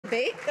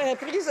debate.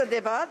 Prise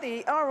de débat.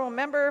 The honourable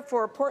member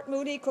for Port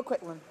Moody,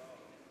 Coquitlam.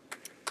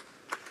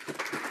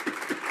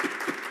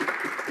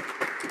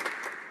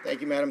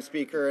 Thank you, Madam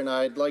Speaker, and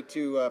I'd like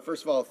to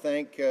first of all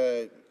thank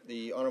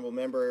the honourable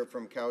member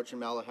from Cowichan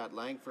Malahat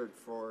Langford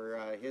for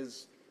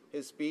his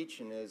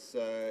speech and his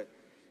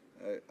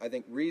I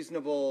think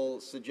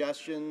reasonable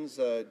suggestions,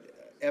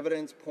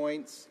 evidence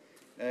points,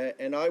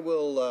 and I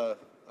will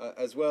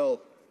as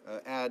well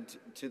add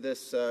to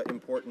this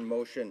important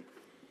motion.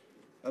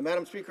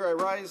 Madam Speaker, I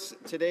rise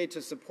today to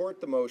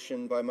support the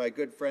motion by my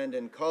good friend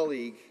and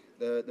colleague,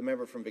 the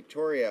member from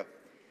Victoria.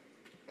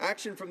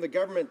 Action from the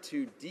government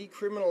to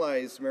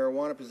decriminalize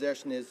marijuana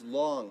possession is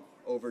long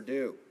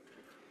overdue.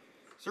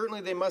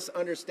 Certainly they must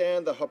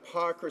understand the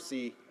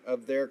hypocrisy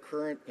of their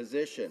current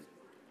position.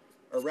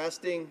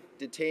 Arresting,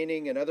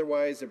 detaining, and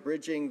otherwise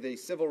abridging the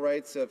civil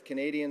rights of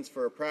Canadians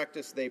for a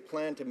practice they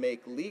plan to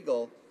make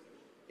legal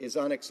is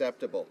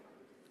unacceptable.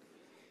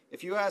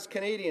 If you ask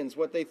Canadians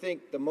what they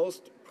think the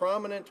most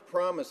prominent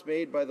promise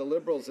made by the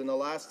Liberals in the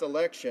last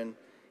election,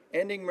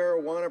 ending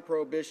marijuana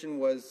prohibition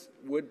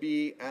would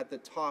be at the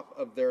top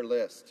of their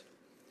list.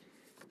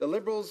 The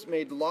Liberals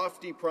made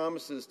lofty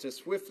promises to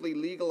swiftly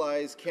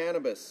legalize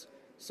cannabis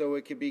so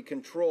it could be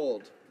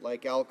controlled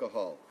like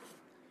alcohol.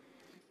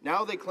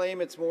 Now they claim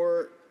it's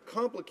more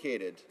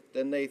complicated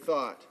than they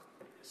thought,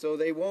 so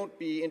they won't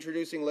be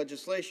introducing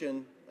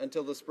legislation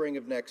until the spring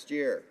of next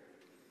year.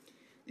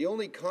 The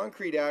only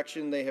concrete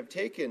action they have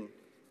taken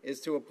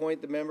is to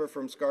appoint the member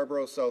from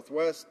Scarborough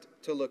Southwest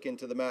to look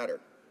into the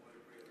matter.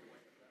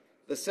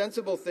 The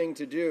sensible thing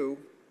to do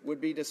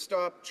would be to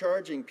stop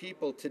charging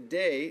people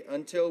today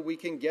until we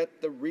can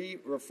get the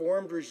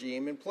reformed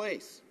regime in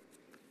place.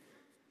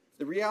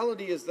 The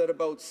reality is that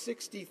about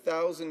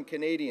 60,000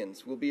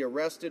 Canadians will be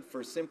arrested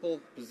for simple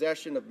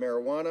possession of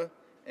marijuana,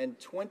 and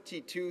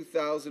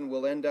 22,000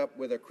 will end up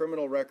with a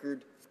criminal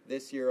record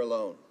this year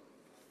alone.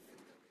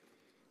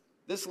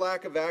 This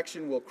lack of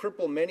action will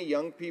cripple many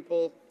young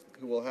people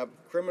who will have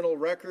criminal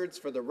records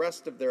for the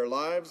rest of their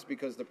lives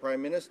because the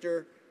Prime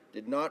Minister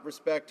did not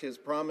respect his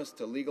promise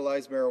to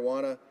legalize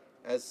marijuana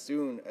as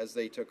soon as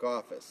they took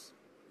office.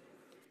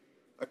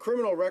 A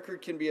criminal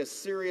record can be a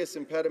serious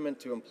impediment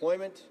to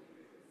employment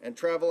and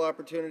travel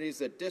opportunities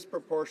that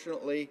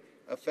disproportionately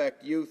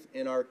affect youth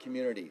in our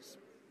communities.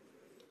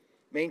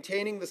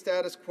 Maintaining the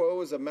status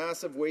quo is a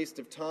massive waste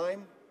of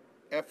time,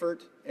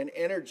 effort, and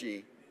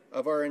energy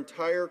of our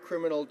entire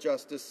criminal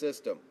justice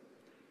system.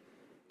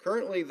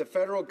 Currently, the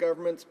federal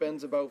government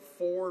spends about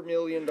 $4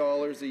 million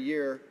a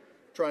year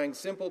trying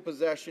simple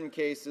possession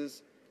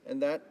cases,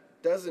 and that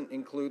doesn't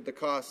include the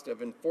cost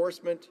of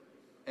enforcement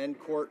and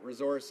court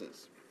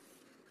resources.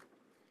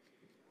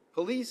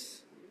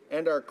 Police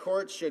and our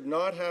courts should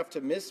not have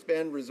to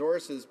misspend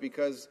resources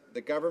because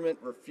the government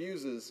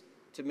refuses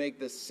to make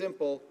this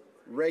simple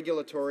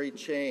regulatory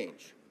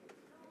change.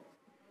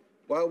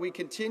 While we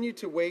continue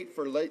to wait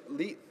for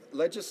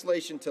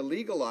legislation to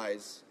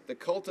legalize the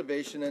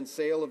cultivation and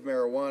sale of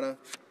marijuana,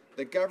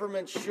 the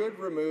government should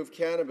remove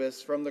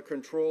cannabis from the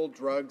Controlled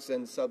Drugs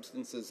and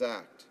Substances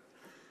Act.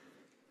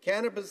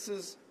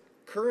 Cannabis's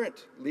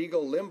current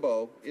legal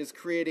limbo is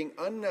creating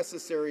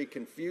unnecessary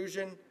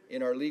confusion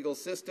in our legal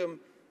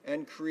system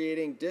and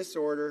creating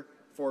disorder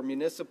for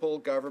municipal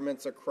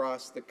governments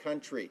across the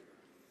country,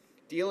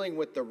 dealing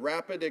with the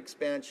rapid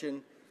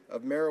expansion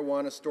of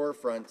marijuana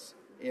storefronts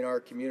in our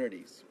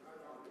communities.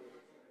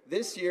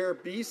 This year,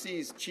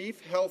 BC's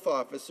Chief Health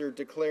Officer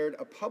declared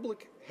a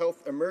public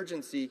health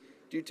emergency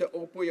due to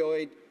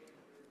opioid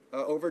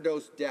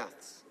overdose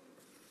deaths.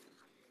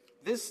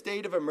 This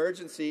state of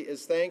emergency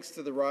is thanks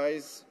to the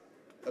rise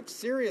of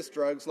serious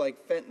drugs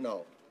like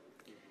fentanyl.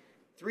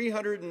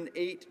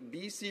 308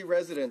 BC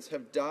residents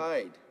have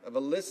died of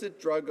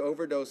illicit drug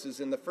overdoses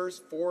in the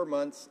first 4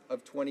 months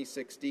of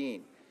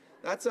 2016.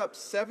 That's up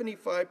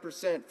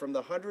 75% from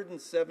the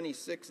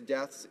 176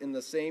 deaths in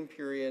the same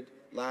period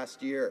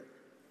last year.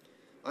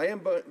 I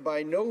am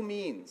by no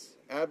means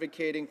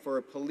advocating for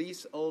a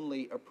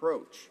police-only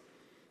approach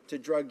to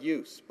drug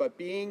use, but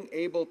being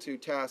able to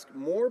task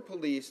more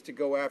police to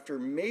go after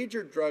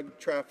major drug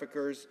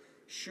traffickers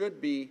should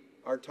be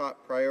our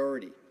top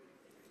priority.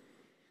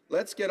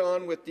 Let's get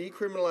on with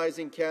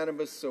decriminalizing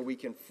cannabis so we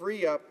can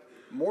free up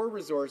more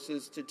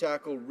resources to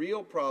tackle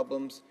real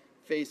problems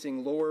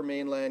facing Lower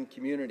Mainland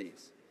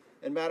communities.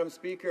 And Madam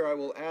Speaker, I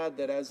will add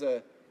that as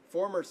a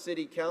former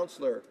city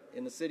councillor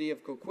in the city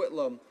of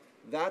Coquitlam,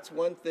 that's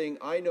one thing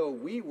I know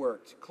we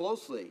worked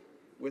closely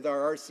with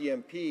our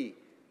RCMP,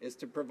 is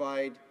to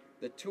provide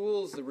the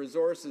tools, the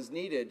resources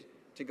needed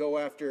to go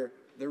after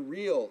the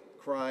real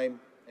crime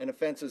and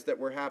offences that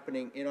were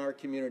happening in our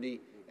community.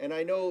 And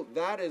I know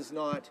that is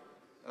not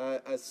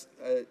a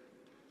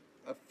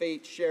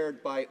fate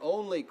shared by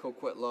only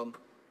Coquitlam.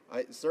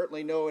 I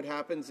certainly know it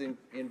happens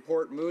in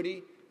Port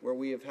Moody, where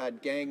we have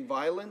had gang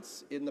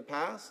violence in the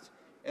past.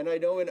 And I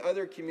know in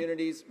other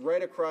communities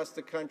right across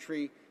the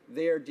country,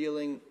 they are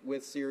dealing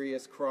with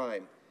serious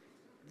crime.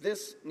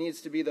 This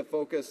needs to be the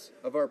focus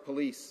of our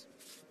police.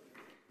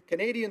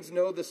 Canadians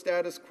know the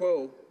status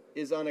quo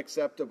is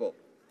unacceptable.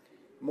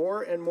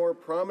 more and more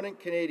prominent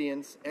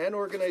Canadians and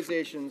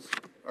organizations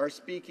are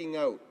speaking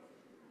out,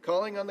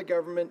 calling on the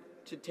government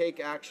to take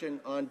action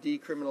on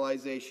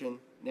decriminalization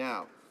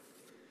now.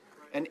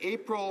 An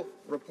April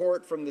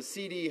report from the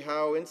C.D.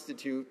 Howe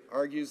Institute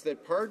argues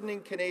that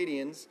pardoning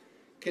Canadians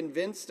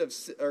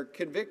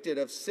convicted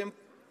of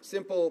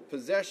simple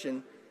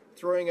possession,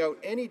 throwing out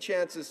any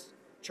charges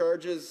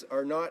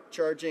and not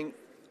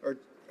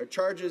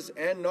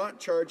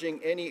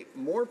charging any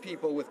more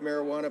people with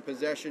marijuana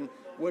possession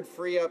would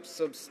free up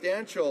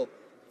substantial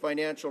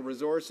financial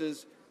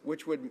resources,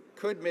 which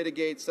could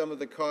mitigate some of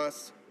the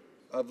costs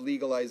of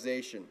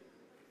legalization.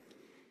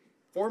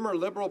 Former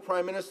Liberal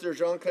Prime Minister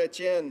Jean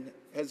Chrétien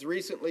has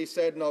recently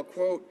said, and I'll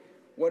quote,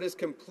 "What is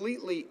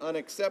completely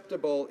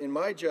unacceptable in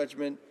my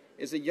judgment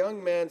is a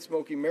young man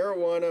smoking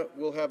marijuana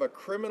will have a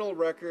criminal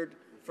record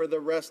for the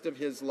rest of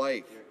his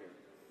life,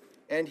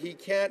 and he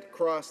can't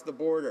cross the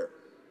border,"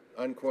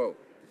 unquote.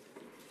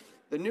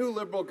 The new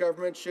Liberal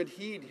government should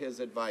heed his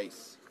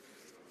advice.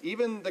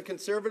 Even the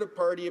Conservative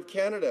Party of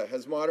Canada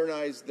has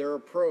modernized their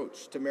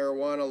approach to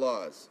marijuana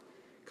laws,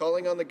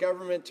 calling on the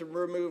government to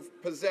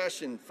remove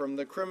possession from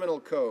the criminal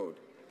code.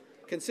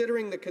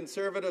 Considering the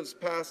Conservatives'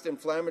 past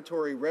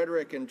inflammatory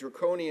rhetoric and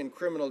draconian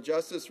criminal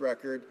justice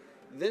record,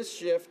 this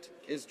shift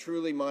is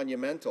truly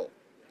monumental.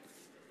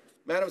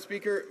 Madam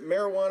Speaker,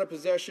 marijuana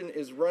possession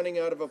is running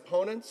out of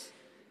opponents,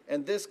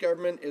 and this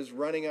government is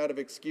running out of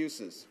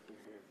excuses.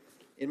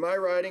 In my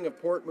riding of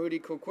Port Moody,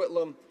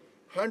 Coquitlam,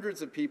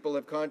 hundreds of people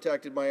have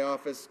contacted my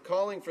office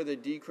calling for the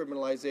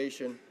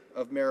decriminalization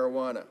of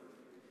marijuana.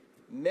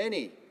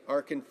 Many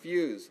are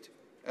confused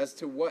as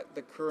to what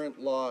the current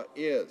law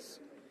is.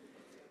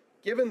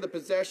 Given the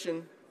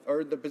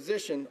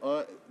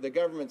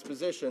government's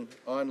position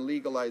on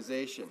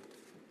legalization.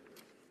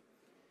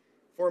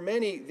 For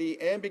many,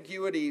 the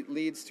ambiguity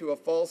leads to a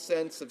false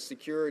sense of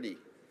security.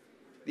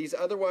 These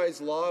otherwise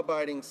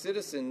law-abiding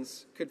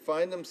citizens could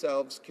find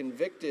themselves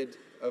convicted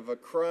of a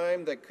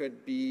crime that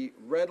could be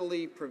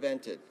readily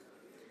prevented.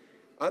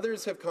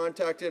 Others have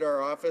contacted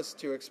our office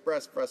to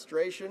express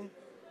frustration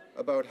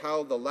about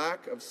how the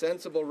lack of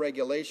sensible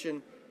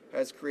regulation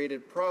has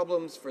created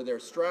problems for their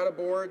strata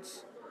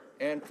boards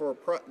and for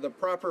the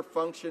proper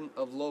function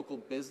of local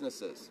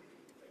businesses.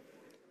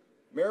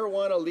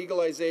 Marijuana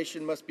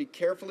legalization must be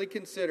carefully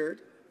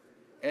considered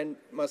and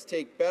must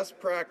take best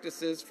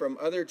practices from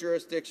other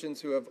jurisdictions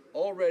who have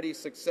already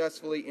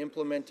successfully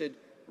implemented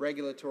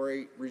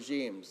regulatory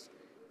regimes.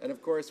 And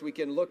of course, we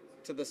can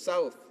look to the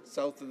south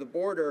of the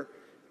border,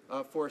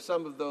 for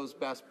some of those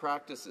best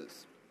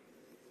practices.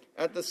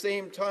 At the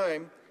same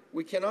time,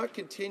 we cannot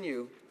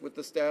continue with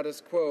the status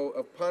quo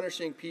of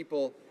punishing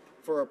people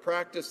for a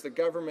practice the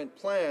government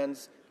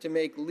plans to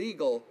make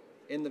legal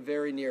in the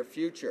very near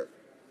future.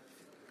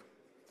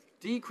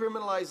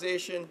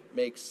 Decriminalization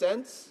makes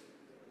sense,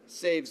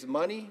 saves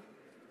money,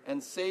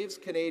 and saves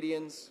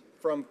Canadians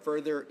from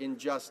further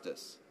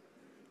injustice.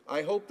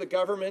 I hope the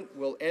government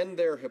will end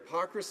their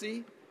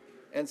hypocrisy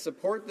and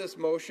support this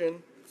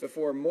motion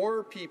before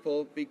more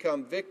people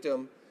become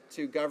victim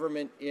to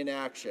government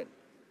inaction.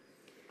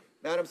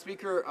 Madam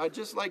Speaker, I'd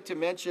just like to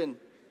mention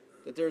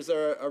that there's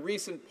a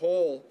recent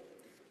poll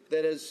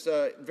that is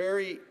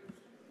very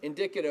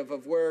indicative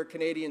of where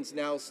Canadians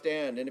now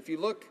stand. And if you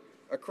look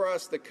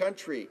across the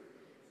country,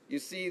 you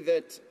see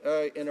that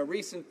in a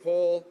recent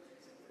poll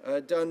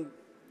done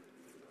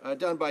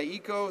by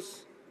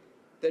ECOS,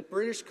 that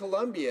British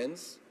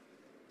Columbians,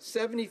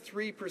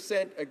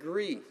 73%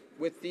 agree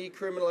with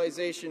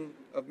decriminalization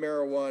of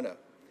marijuana.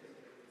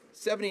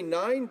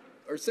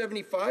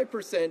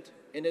 75%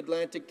 in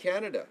Atlantic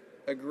Canada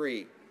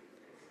agree.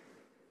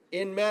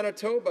 In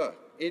Manitoba,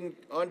 in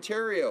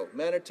Ontario,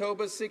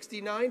 Manitoba,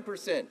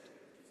 69%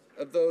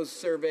 of those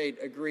surveyed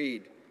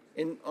agreed.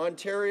 In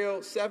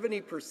Ontario,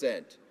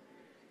 70%.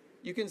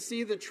 You can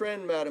see the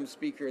trend, Madam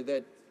Speaker,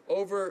 that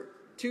over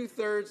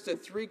 2/3 to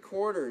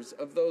 3/4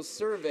 of those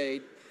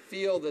surveyed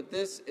feel that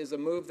this is a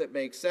move that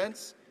makes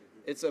sense,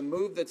 it's a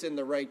move that's in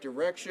the right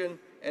direction,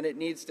 and it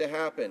needs to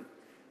happen.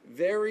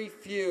 Very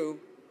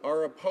few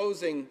are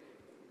opposing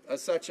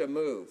such a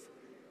move.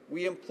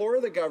 We implore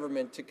the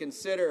government to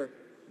consider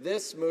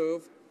this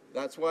move.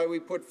 That's why we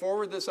put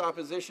forward this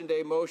Opposition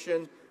Day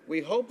motion.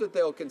 We hope that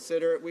they'll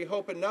consider it. We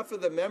hope enough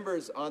of the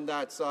members on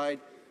that side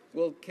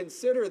will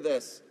consider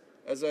this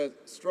as a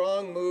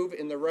strong move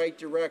in the right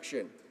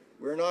direction.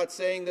 We're not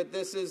saying that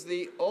this is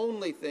the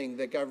only thing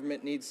that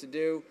government needs to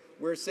do.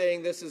 We're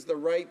saying this is the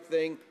right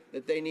thing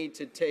that they need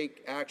to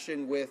take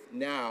action with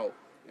now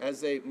as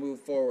they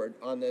move forward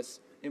on this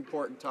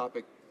important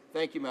topic.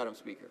 Thank you, Madam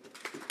Speaker.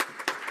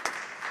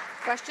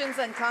 Questions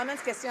and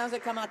comments, questions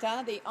et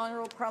commentaires. The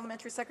Honourable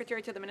Parliamentary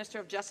Secretary to the Minister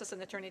of Justice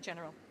and Attorney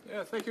General.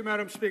 Yeah, thank you,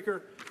 Madam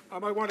Speaker.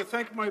 I want to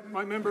thank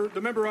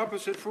the member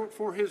opposite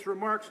for his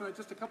remarks, and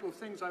just a couple of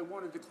things I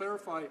wanted to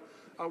clarify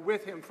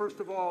with him. First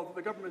of all,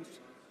 the government's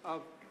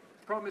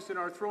promised in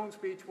our throne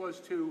speech was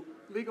to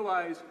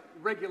legalize,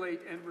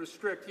 regulate, and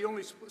restrict. He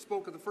only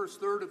spoke of the first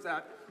third of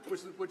that,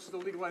 which is the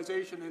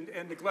legalization,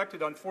 and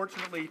neglected,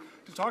 unfortunately,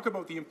 to talk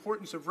about the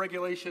importance of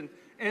regulation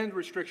and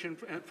restriction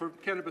for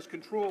cannabis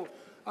control.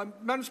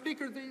 Madam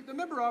Speaker, the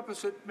member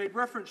opposite made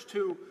reference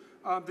to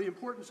the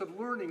importance of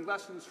learning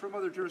lessons from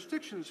other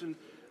jurisdictions. And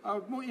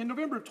in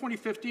November of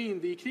 2015,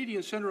 the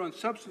Canadian Centre on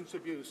Substance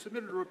Abuse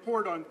submitted a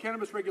report on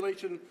cannabis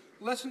regulation,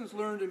 lessons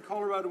learned in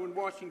Colorado and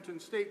Washington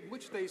State, in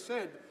which they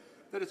said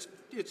that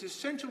it's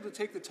essential to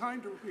take the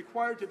time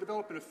required to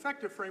develop an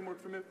effective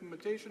framework for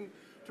implementation,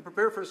 to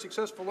prepare for a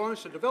successful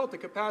launch, to develop the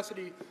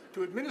capacity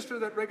to administer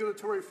that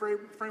regulatory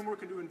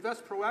framework, and to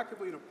invest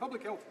proactively in a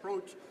public health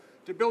approach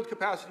to build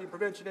capacity in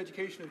prevention,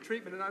 education, and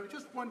treatment. And I was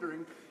just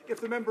wondering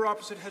if the member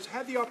opposite has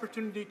had the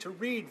opportunity to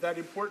read that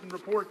important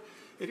report.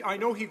 I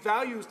know he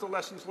values the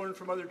lessons learned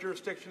from other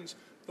jurisdictions.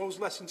 Those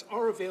lessons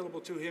are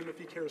available to him if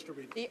he cares to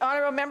read them. The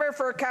honourable member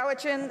for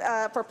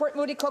Cowichan, for Port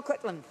Moody,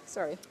 Coquitlam.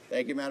 Sorry.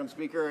 Thank you, Madam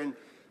Speaker. And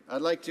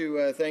I'd like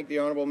to thank the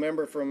honourable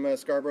member from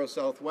Scarborough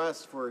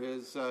Southwest for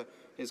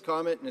his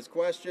comment and his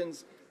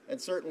questions.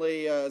 And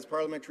certainly, as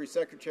Parliamentary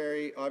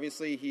Secretary,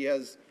 obviously he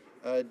has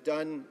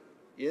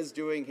is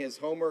doing his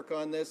homework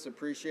on this.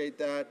 Appreciate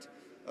that.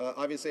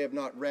 Obviously, I have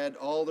not read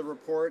all the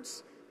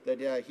reports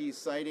that he's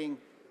citing.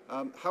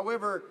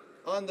 However,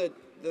 on the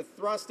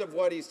thrust of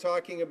what he's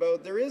talking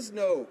about, there is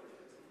no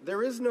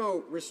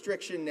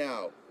restriction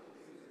now.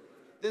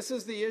 This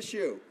is the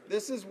issue.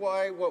 This is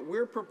why what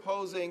we're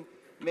proposing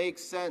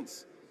makes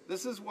sense.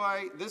 This is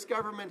why this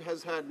government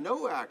has had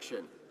no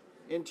action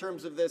in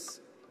terms of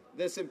this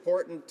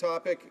important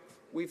topic.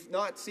 We've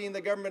not seen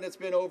the government. It's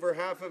been over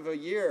half of a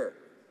year,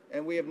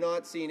 and we have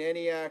not seen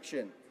any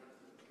action.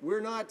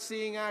 We're not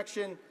seeing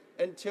action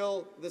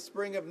until the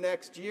spring of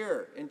next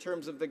year in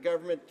terms of the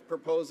government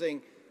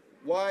proposing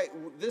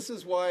this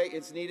is why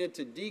it's needed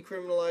to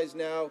decriminalize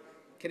now.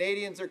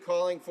 Canadians are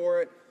calling for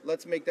it.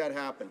 Let's make that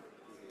happen.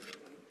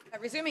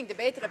 Resuming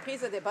debate, reprise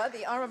de débat,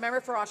 the honourable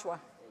member for Oshawa.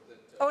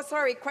 Oh,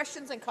 sorry,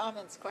 questions and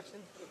comments.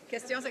 Questions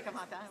et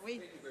commentaires.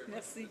 Oui,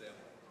 merci.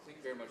 Thank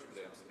you very much,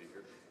 Madam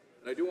Speaker.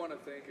 And I do want to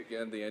thank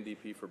again the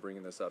NDP for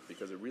bringing this up,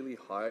 because it really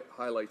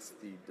highlights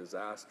the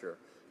disaster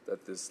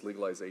that this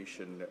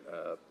legalization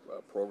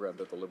program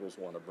that the Liberals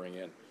want to bring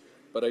in.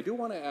 But I do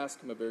want to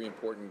ask him a very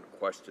important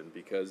question,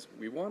 because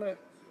we want to,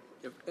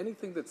 if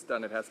anything that's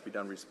done, it has to be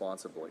done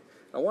responsibly.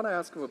 I want to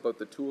ask him about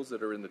the tools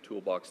that are in the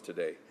toolbox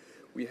today.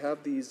 We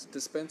have these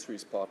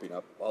dispensaries popping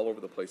up all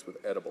over the place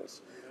with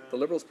edibles. The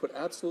Liberals put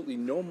absolutely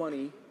no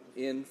money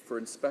in for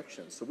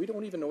inspections, so we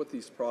don't even know what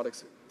these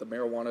products, the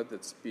marijuana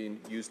that's being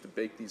used to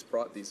bake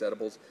these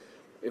edibles,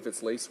 if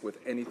it's laced with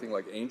anything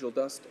like angel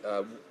dust,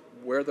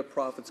 where the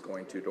profit's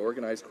going to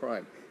organized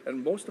crime.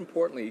 And most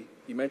importantly,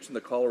 he mentioned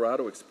the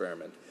Colorado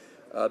experiment.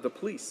 The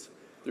police.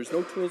 There's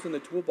no tools in the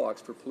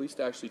toolbox for police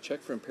to actually check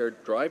for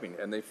impaired driving,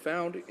 and they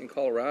found in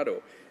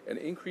Colorado an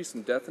increase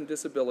in death and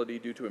disability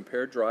due to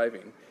impaired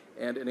driving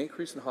and an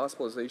increase in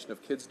hospitalization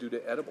of kids due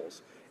to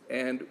edibles.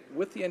 And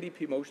with the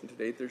NDP motion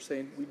today, they're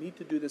saying we need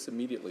to do this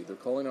immediately. They're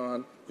calling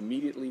on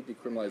immediately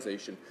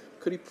decriminalization.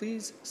 Could he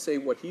please say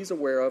what he's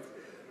aware of,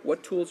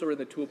 what tools are in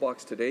the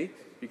toolbox today?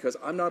 Because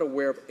I'm not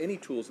aware of any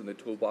tools in the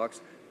toolbox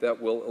that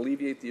will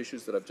alleviate the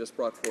issues that I've just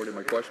brought forward in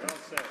my question.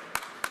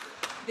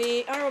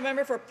 The honourable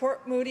member for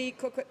Port Moody,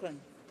 Coquitlam.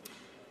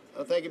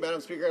 Thank you,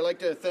 Madam Speaker. I'd like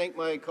to thank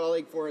my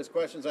colleague for his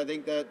questions. I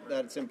think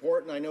that's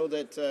important. I know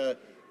that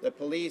the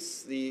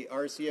police, the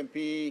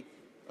RCMP,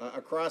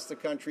 across the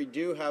country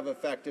do have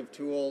effective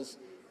tools.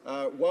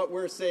 What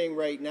we're saying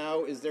right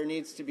now is there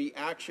needs to be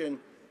action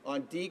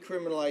on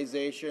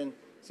decriminalization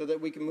so that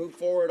we can move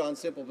forward on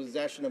simple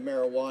possession of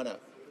marijuana.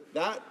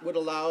 That would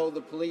allow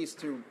the police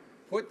to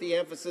put the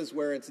emphasis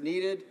where it's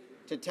needed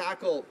to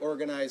tackle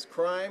organized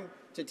crime,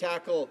 to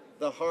tackle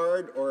the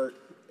hard or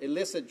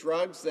illicit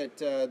drugs that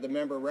the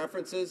member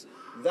references.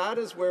 That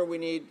is where we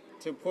need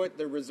to put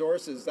the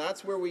resources.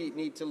 That's where we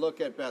need to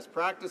look at best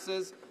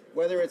practices,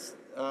 whether it's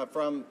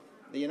from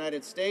the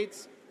United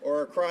States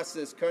or across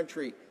this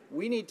country.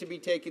 We need to be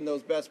taking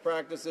those best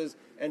practices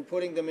and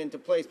putting them into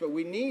place, but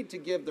we need to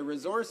give the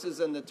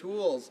resources and the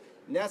tools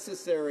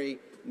necessary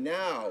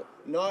now,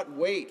 not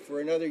wait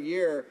for another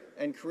year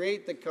and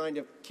create the kind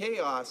of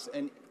chaos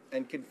and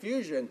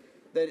confusion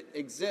that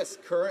exists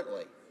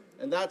currently.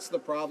 And that's the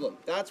problem.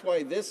 That's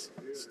why this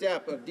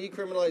step of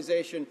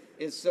decriminalization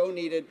is so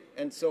needed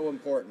and so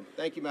important.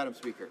 Thank you, Madam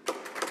Speaker.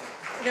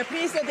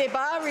 Reprise de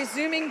débat,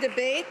 resuming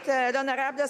debate. L'honorable